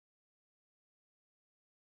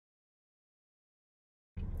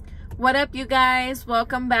What up, you guys?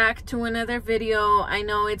 Welcome back to another video. I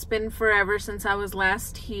know it's been forever since I was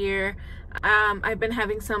last here. I've been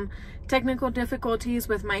having some technical difficulties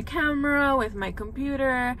with my camera, with my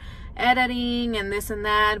computer, editing and this and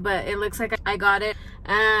that, but it looks like I got it,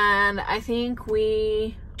 and I think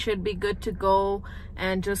we should be good to go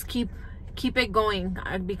and just keep it going,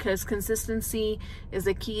 because consistency is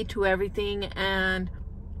the key to everything. And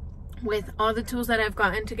with all the tools that I've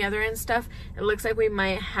gotten together and stuff, it looks like we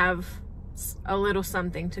might have a little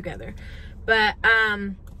something together. But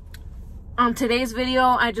on today's video,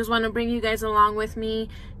 I just want to bring you guys along with me,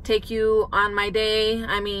 take you on my day.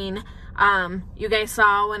 I mean, you guys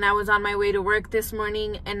saw when I was on my way to work this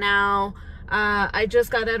morning, and now I just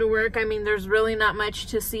got out of work. I mean, there's really not much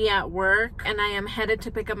to see at work, and I am headed to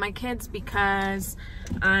pick up my kids because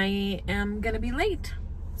I am gonna be late.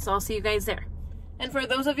 So I'll see you guys there. And for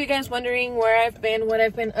those of you guys wondering where I've been, what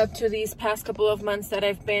I've been up to these past couple of months that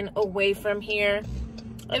I've been away from here,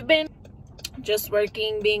 I've been just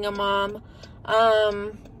working, being a mom.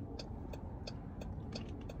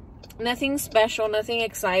 Nothing special, nothing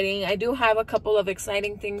exciting. I do have a couple of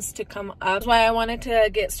exciting things to come up. That's why I wanted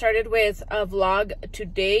to get started with a vlog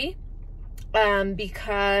today,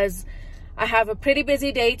 because I have a pretty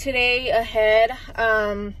busy day today ahead.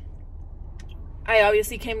 I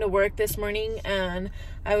obviously came to work this morning and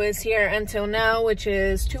I was here until now, which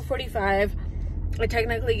is 2:45. I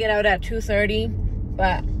technically get out at 2:30,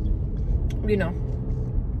 but you know.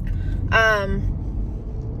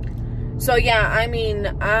 So yeah, I mean,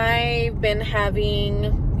 I've been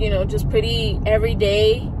having, you know, just pretty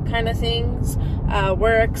everyday kind of things.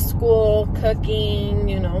 Work, school, cooking,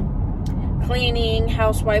 you know, cleaning,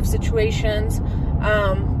 housewife situations.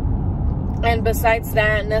 And besides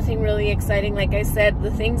that, nothing really exciting. Like I said, the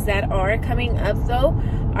things that are coming up though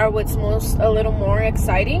are what's a little more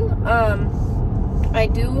exciting. I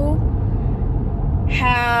do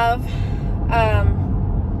have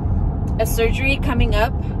a surgery coming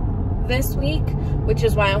up this week, which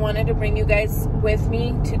is why I wanted to bring you guys with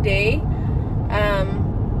me today.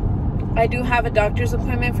 I do have a doctor's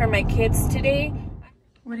appointment for my kids today.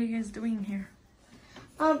 What are you guys doing here?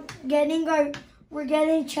 We're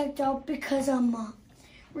getting checked out because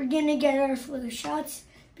we're gonna get our flu shots,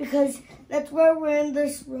 because that's why we're in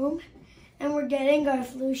this room, and we're getting our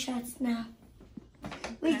flu shots now.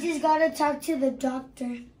 We just gotta talk to the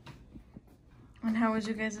doctor. And how was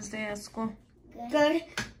you guys' day at school? Good.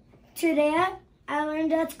 Today I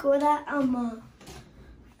learned at school that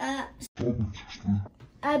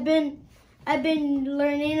I've been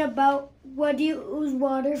learning about what do you use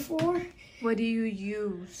water for. What do you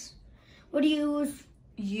use? What do you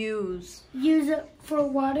use it for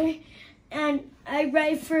water? And I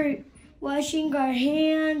write for washing our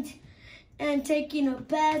hands and taking a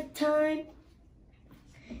bath time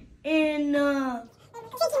and taking water.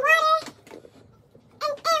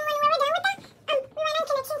 And when we were done with that, we went on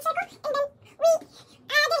connection circle, and then we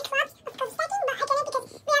did clubs. Of course, second, but I did it because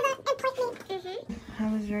we have an appointment. How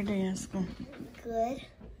was your day at school? Good.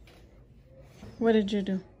 What did you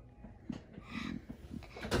do?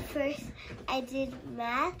 First, I did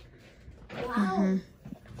math. Wow.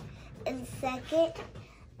 And second,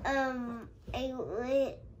 I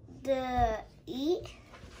went to eat,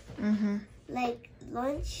 like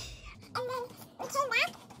lunch. And then we came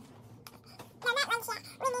back. No, not lunch yet.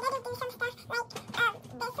 We needed to do some stuff like this. I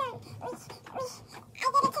did it too. We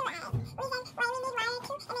said, why we need water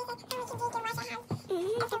too? And they said, we can use to wash our hands.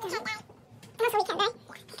 And so we can't die. And also we can't die.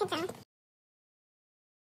 Good sound.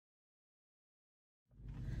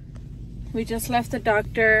 We just left the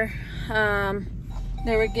doctor.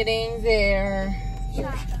 They were getting their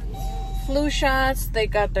flu shots. They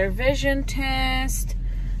got their vision test,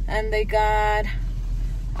 and they got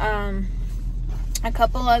a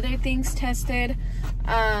couple other things tested.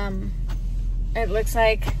 It looks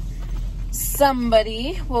like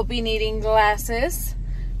somebody will be needing glasses.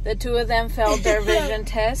 The two of them failed their vision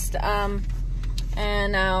test, and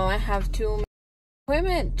now I have to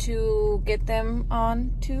appointment to get them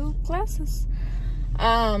on to classes.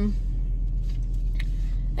 And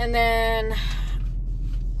then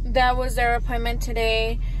that was their appointment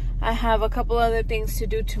today. I have a couple other things to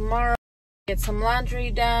do tomorrow. Get some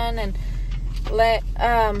laundry done and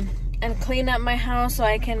clean up my house so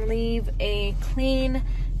I can leave a clean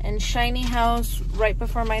and shiny house right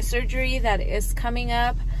before my surgery that is coming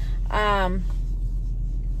up. And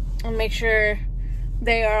make sure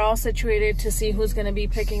they are all situated to see who's going to be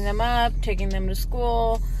picking them up, taking them to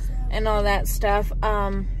school, and all that stuff.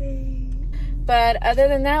 But other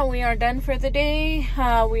than that, we are done for the day.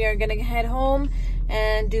 We are going to head home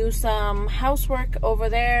and do some housework over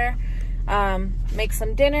there. make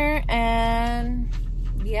some dinner, and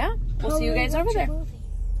yeah, we'll see you guys over there.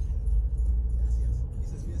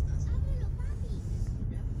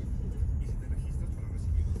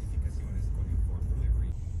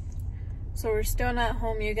 So we're still not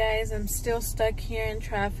home, you guys. I'm still stuck here in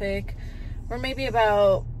traffic. We're maybe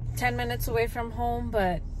about 10 minutes away from home,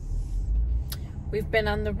 but we've been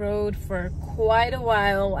on the road for quite a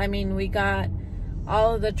while. I mean, we got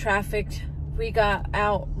all of the traffic. We got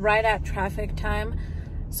out right at traffic time.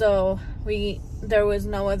 So there was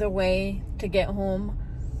no other way to get home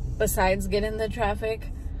besides get in the traffic.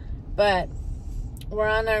 But we're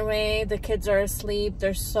on our way. The kids are asleep.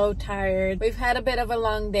 They're so tired. We've had a bit of a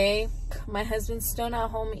long day. My husband's still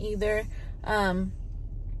not home either.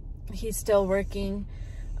 He's still working.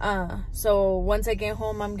 So once I get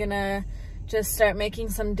home, I'm gonna just start making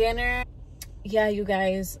some dinner. Yeah, you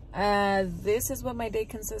guys, this is what my day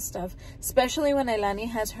consists of, especially when Ailani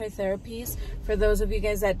has her therapies. For those of you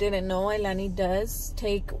guys that didn't know, Ailani does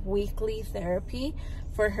take weekly therapy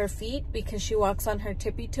for her feet because she walks on her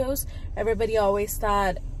tippy toes. Everybody always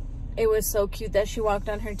thought it was so cute that she walked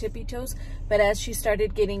on her tippy toes, but as she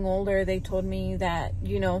started getting older, they told me that,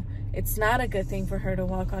 you know, it's not a good thing for her to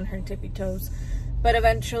walk on her tippy toes. But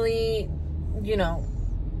eventually, you know,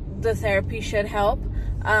 the therapy should help.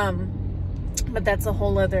 But that's a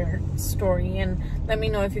whole other story, and let me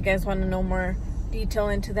know if you guys want to know more detail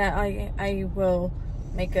into that. I will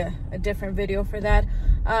make a different video for that.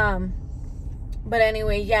 But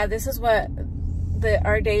anyway, yeah, this is what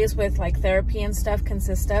our days with like therapy and stuff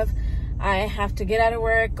consist of. I have to get out of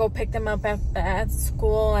work, go pick them up at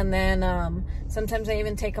school, and then sometimes I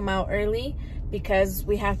even take them out early because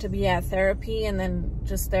we have to be at therapy, and then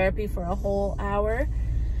just therapy for a whole hour.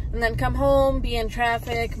 And then come home, be in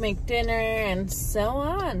traffic, make dinner, and so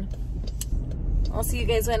on. I'll see you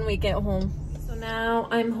guys when we get home. So now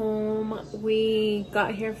I'm home. We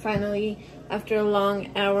got here finally after a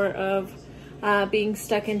long hour of being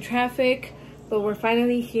stuck in traffic. But we're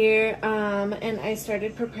finally here, and I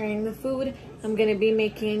started preparing the food. I'm gonna be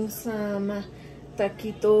making some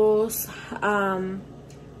taquitos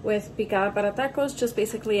with picada para tacos, just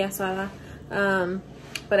basically asada.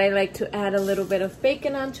 But I like to add a little bit of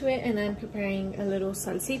bacon onto it, and I'm preparing a little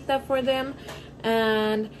salsita for them.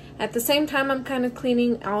 And at the same time, I'm kind of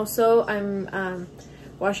cleaning also. I'm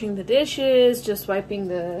washing the dishes, just wiping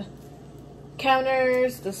the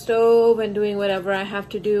counters, the stove, and doing whatever I have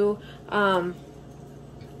to do.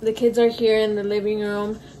 The kids are here in the living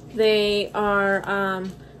room. They are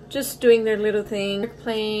just doing their little thing,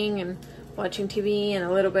 playing and watching TV and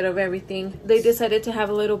a little bit of everything. They decided to have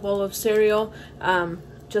a little bowl of cereal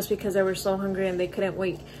just because they were so hungry and they couldn't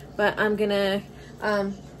wait. But I'm gonna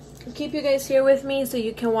keep you guys here with me so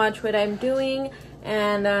you can watch what I'm doing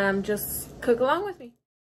and just cook along with me.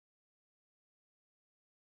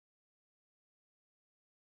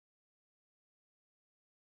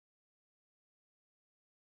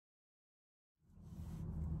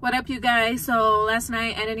 What up, you guys? So last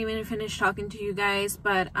night I didn't even finish talking to you guys,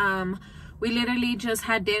 but we literally just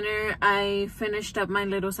had dinner. I finished up my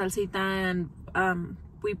little salsita, and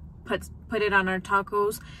we put it on our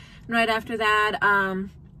tacos. And right after that,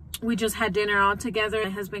 we just had dinner all together. My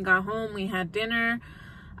husband got home, we had dinner,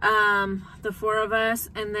 the four of us,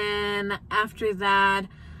 and then after that,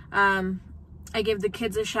 I gave the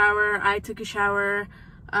kids a shower. I took a shower.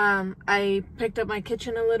 I picked up my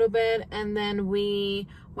kitchen a little bit, and then we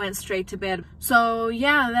went straight to bed. So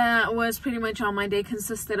yeah, that was pretty much all my day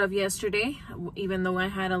consisted of yesterday, even though I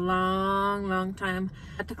had a long time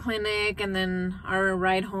at the clinic, and then our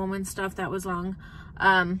ride home and stuff, that was long.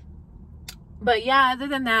 But yeah, other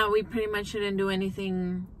than that, we pretty much didn't do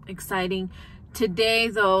anything exciting. Today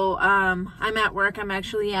though, I'm at work. I'm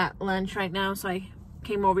actually at lunch right now, so I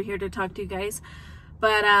came over here to talk to you guys.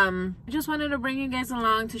 But I just wanted to bring you guys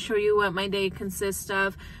along to show you what my day consists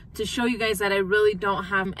of, to show you guys that I really don't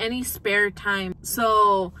have any spare time.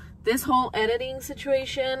 So this whole editing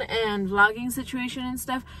situation and vlogging situation and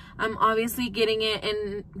stuff, I'm obviously getting it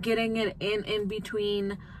in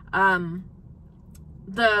between the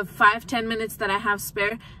 5-10 minutes that I have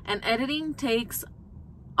spare. And editing takes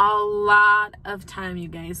a lot of time, you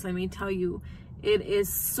guys. Let me tell you, it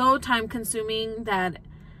is so time consuming that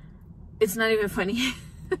it's not even funny.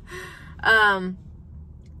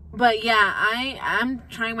 But yeah, I'm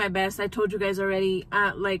trying my best. I told you guys already,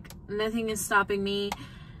 like, nothing is stopping me.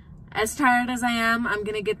 As tired as I am, I'm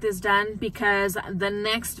gonna get this done because the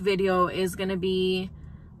next video is gonna be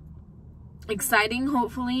exciting,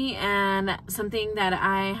 hopefully, and something that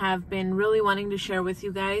I have been really wanting to share with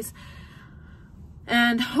you guys.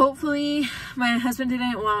 And hopefully my husband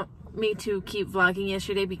didn't me to keep vlogging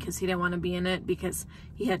yesterday because he didn't want to be in it because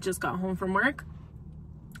he had just got home from work.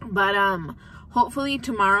 But hopefully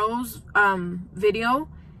tomorrow's video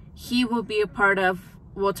he will be a part of.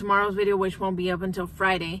 Well, tomorrow's video, which won't be up until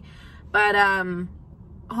Friday, but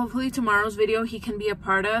hopefully tomorrow's video he can be a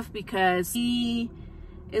part of, because he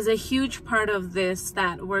is a huge part of this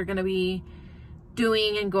that we're gonna be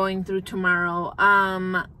doing and going through tomorrow.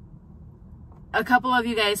 A couple of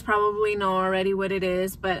you guys probably know already what it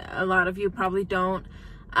is, but a lot of you probably don't.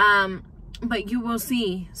 But you will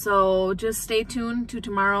see. So just stay tuned to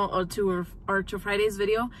tomorrow or to Friday's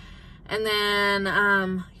video, and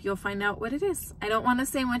then you'll find out what it is. I don't want to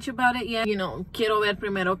say much about it yet. You know, quiero ver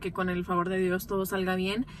primero que con el favor de Dios todo salga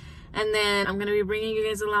bien. And then I'm going to be bringing you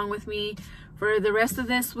guys along with me for the rest of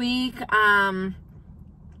this week.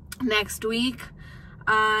 Next week,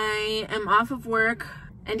 I am off of work.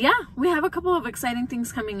 And yeah, we have a couple of exciting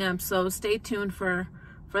things coming up. So stay tuned for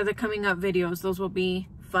the coming up videos. Those will be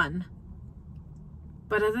fun.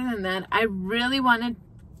 But other than that, I really wanted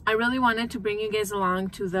to bring you guys along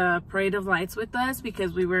to the Parade of Lights with us,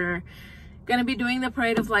 because we were going to be doing the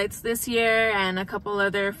Parade of Lights this year and a couple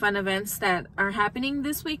other fun events that are happening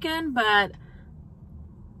this weekend, but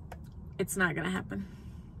it's not going to happen.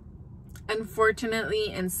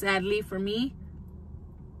 Unfortunately and sadly for me,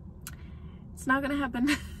 it's not going to happen.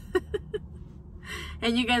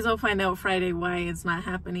 And you guys will find out Friday why it's not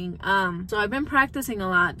happening. So I've been practicing a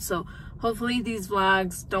lot, so hopefully these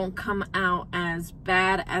vlogs don't come out as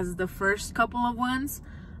bad as the first couple of ones.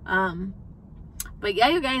 But yeah,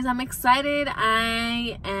 you guys, I'm excited.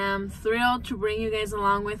 I am thrilled to bring you guys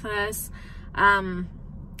along with us on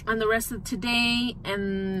the rest of today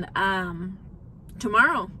and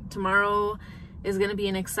tomorrow. Tomorrow is going to be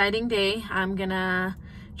an exciting day. I'm going to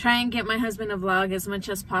try and get my husband a vlog as much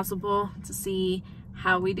as possible to see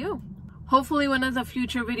how we do. Hopefully one of the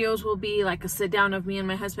future videos will be like a sit down of me and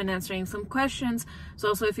my husband answering some questions. So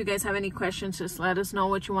also, if you guys have any questions, just let us know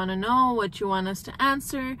what you want to know, what you want us to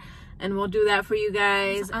answer, and we'll do that for you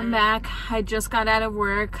guys. I'm back. I just got out of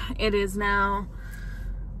work. It is now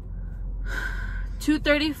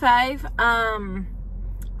 2:35.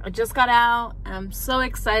 I just got out. I'm so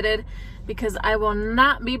excited because I will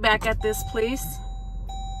not be back at this place.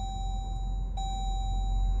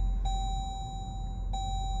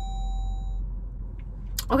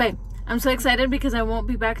 Okay, I'm so excited because I won't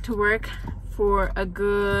be back to work for a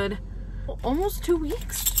good almost 2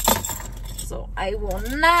 weeks. So I will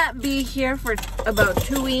not be here for about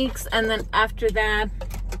 2 weeks, and then after that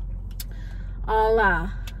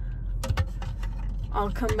I'll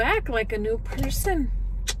come back like a new person.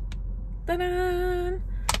 Ta-da!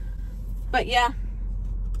 But yeah,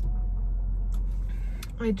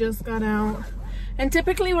 I just got out, and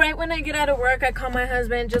typically right when I get out of work I call my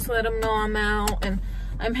husband, just let him know I'm out and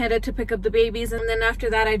I'm headed to pick up the babies, and then after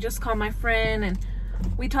that I just call my friend and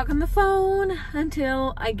we talk on the phone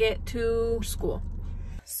until I get to school.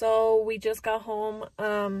 So we just got home.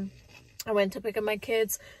 I went to pick up my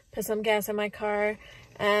kids, put some gas in my car,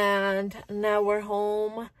 and now we're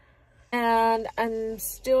home. And I'm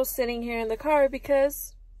still sitting here in the car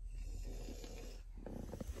because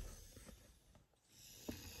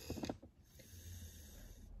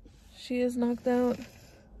she is knocked out.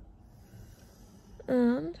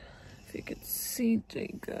 And if you could see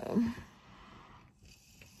Jacob,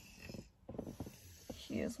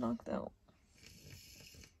 he is knocked out.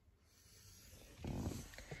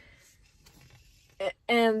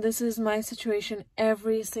 And this is my situation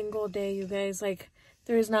every single day, you guys. Like,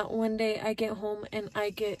 there is not one day I get home and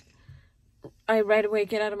I right away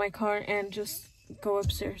get out of my car and just go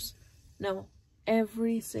upstairs. No,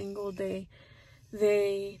 every single day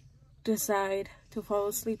they decide to fall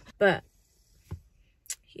asleep. But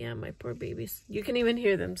yeah, my poor babies. You can even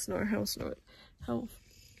hear them snore. How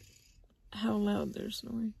loud they're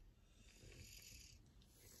snoring.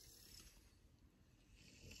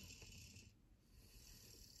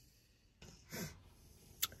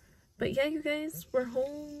 But yeah, you guys, we're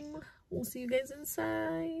home. We'll see you guys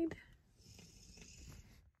inside.